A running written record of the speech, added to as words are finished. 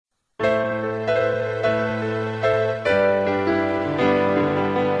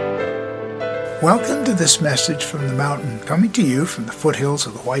Welcome to this message from the mountain, coming to you from the foothills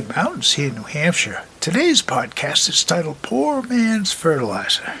of the White Mountains here in New Hampshire. Today's podcast is titled Poor Man's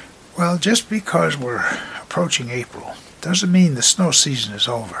Fertilizer. Well, just because we're approaching April doesn't mean the snow season is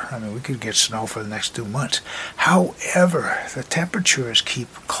over. I mean, we could get snow for the next 2 months. However, the temperatures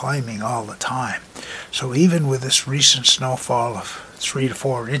keep climbing all the time. So even with this recent snowfall of 3 to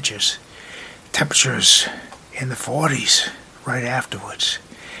 4 inches, temperatures in the 40s right afterwards.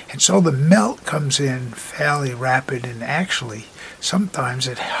 And so the melt comes in fairly rapid, and actually sometimes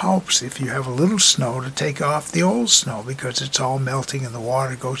it helps if you have a little snow to take off the old snow because it's all melting and the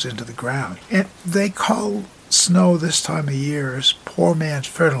water goes into the ground. And they call snow this time of year as poor man's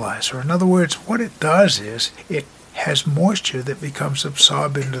fertilizer. In other words, what it does is it has moisture that becomes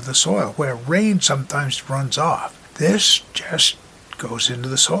absorbed into the soil, where rain sometimes runs off. This just goes into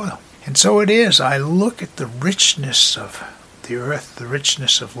the soil. And so it is. I look at the richness of the earth, the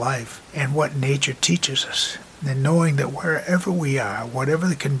richness of life, and what nature teaches us. And knowing that wherever we are, whatever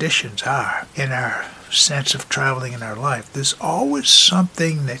the conditions are in our sense of traveling in our life, there's always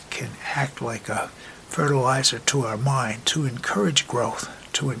something that can act like a fertilizer to our mind to encourage growth,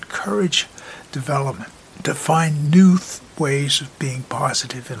 to encourage development, to find new ways of being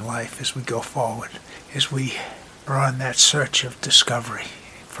positive in life as we go forward, as we are on that search of discovery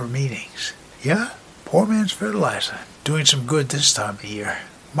for meanings. Yeah, poor man's fertilizer. Doing some good this time of year.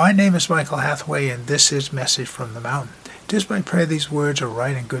 My name is Michael Hathaway, and this is Message from the Mountain. It is my prayer these words are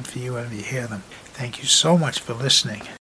right and good for you and you hear them. Thank you so much for listening.